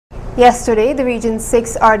Yesterday, the Region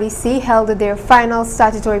 6 RDC held their final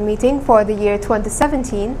statutory meeting for the year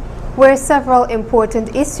 2017, where several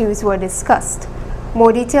important issues were discussed.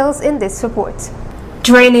 More details in this report.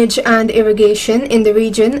 Drainage and irrigation in the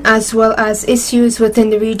region, as well as issues within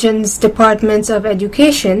the region's departments of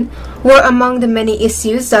education, were among the many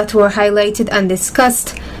issues that were highlighted and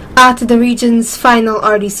discussed at the region's final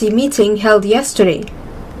RDC meeting held yesterday.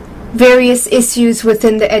 Various issues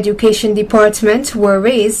within the education department were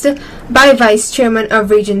raised by Vice Chairman of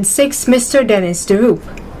Region 6, Mr. Dennis DeRoop.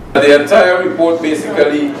 The entire report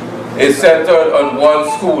basically is centered on one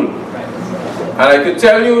school. And I could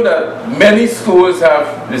tell you that many schools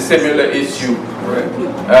have the similar issue,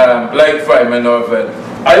 like Fryman Norville.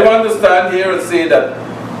 I want to stand here and say that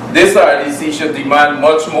this RDC should demand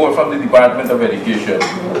much more from the Department of Education.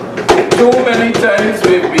 Too many times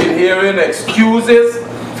we've been hearing excuses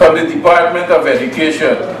from the Department of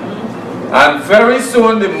Education. And very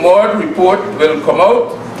soon the MOD report will come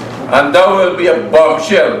out, and that will be a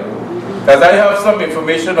bombshell, because I have some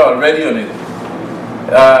information already on it.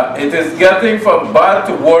 It is getting from bad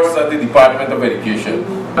to worse at the Department of Education.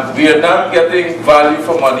 We are not getting value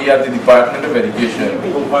for money at the Department of Education.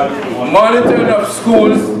 Monitoring of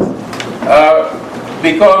schools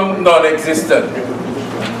become non-existent.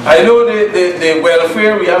 I know the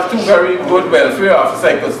welfare, we have two very good welfare officers.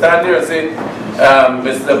 I could stand here and say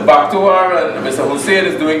Mr. Bakhtuar and Mr. Hussein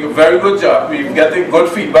is doing a very good job. We're getting good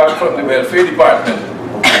feedback from the welfare department.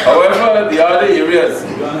 However, the other areas,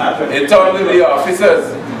 in terms of the officers,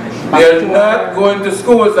 they're not going to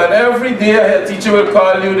schools, and every day a teacher will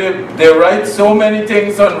call you, they write so many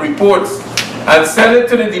things on reports and send it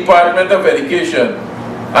to the Department of Education.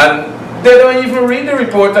 And they don't even read the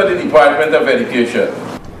report of the Department of Education.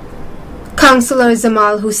 Councillor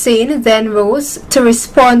Zamal Hussein then rose to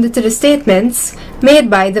respond to the statements made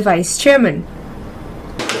by the Vice Chairman.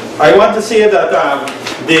 I want to say that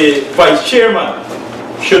the Vice Chairman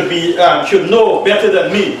should know better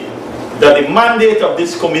than me that the mandate of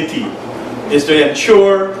this committee is to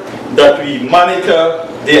ensure that we monitor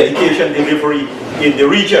the education delivery in the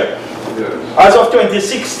region. As of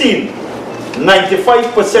 2016,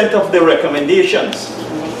 95% of the recommendations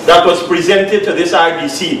that was presented to this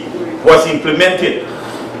RDC was implemented.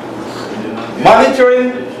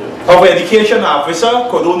 Monitoring of education officer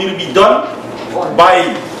could only be done by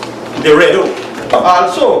the REDO.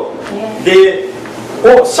 Also,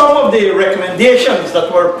 some of the recommendations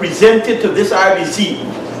that were presented to this RDC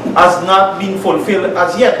has not been fulfilled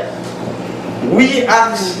as yet. We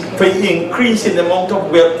asked for an increase in the amount of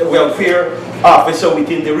welfare officer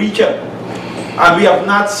within the region, and we have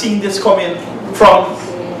not seen this coming from.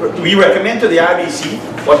 We recommend to the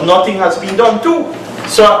RDC, but nothing has been done too.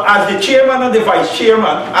 So as the chairman and the vice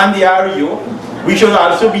chairman and the REO, we should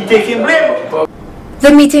also be taking blame. The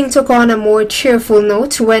meeting took on a more cheerful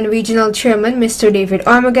note when Regional Chairman Mr. David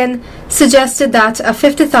Armagan suggested that a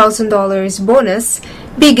 $50,000 bonus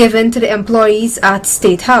be given to the employees at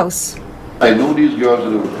State House. I know these girls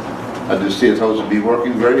at the State House have been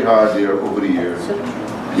working very hard there over the years,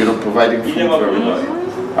 providing food for everybody.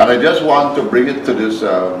 And I just want to bring it to this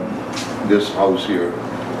house here.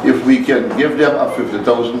 If we can give them a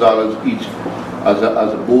 $50,000 each as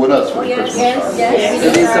a bonus for Christmas.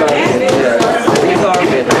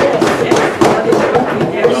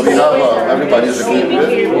 We have everybody's agreed with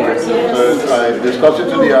it. So I discussed it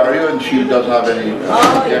to the area, and she doesn't have any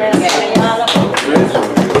objections.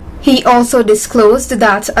 He also disclosed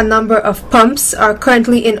that a number of pumps are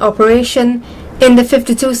currently in operation in the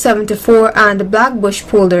 5274 and Blackbush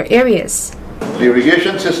polder areas. The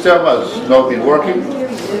irrigation system has now been working.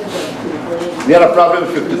 We had a problem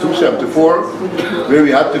with 5274 where we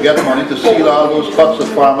had to get money to seal all those cuts that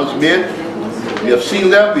farmers made. We have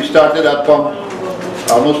sealed them. We started that pump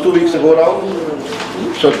almost 2 weeks ago now.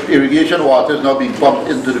 So irrigation water is now being pumped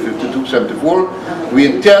into the 5274. We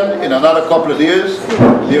intend in another couple of days,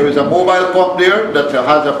 there is a mobile pump there that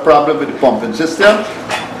has a problem with the pumping system.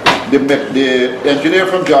 The engineer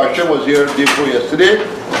from Georgia was here day before yesterday,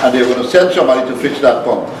 and they're going to send somebody to fix that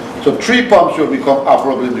pump. So 3 pumps will become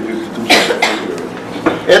operable in the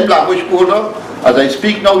 5274. In Blackbush polder, as I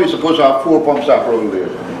speak now, we're supposed to have 4 pumps operable there.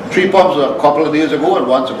 3 pumps a couple of days ago, and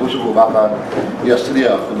 1 supposed to go back on yesterday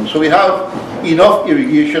afternoon. So we have enough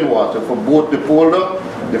irrigation water for both the polder,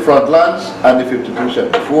 the frontlands, and the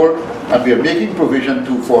 5274, and we are making provision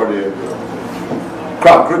too for the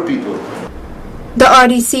crop grip people. The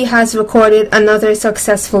RDC has recorded another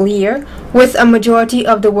successful year, with a majority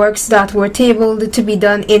of the works that were tabled to be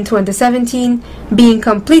done in 2017 being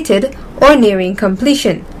completed or nearing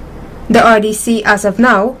completion. The RDC, as of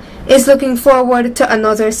now, is looking forward to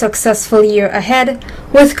another successful year ahead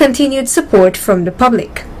with continued support from the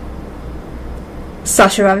public.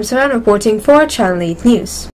 Sasha Ramsaran reporting for Channel 8 News.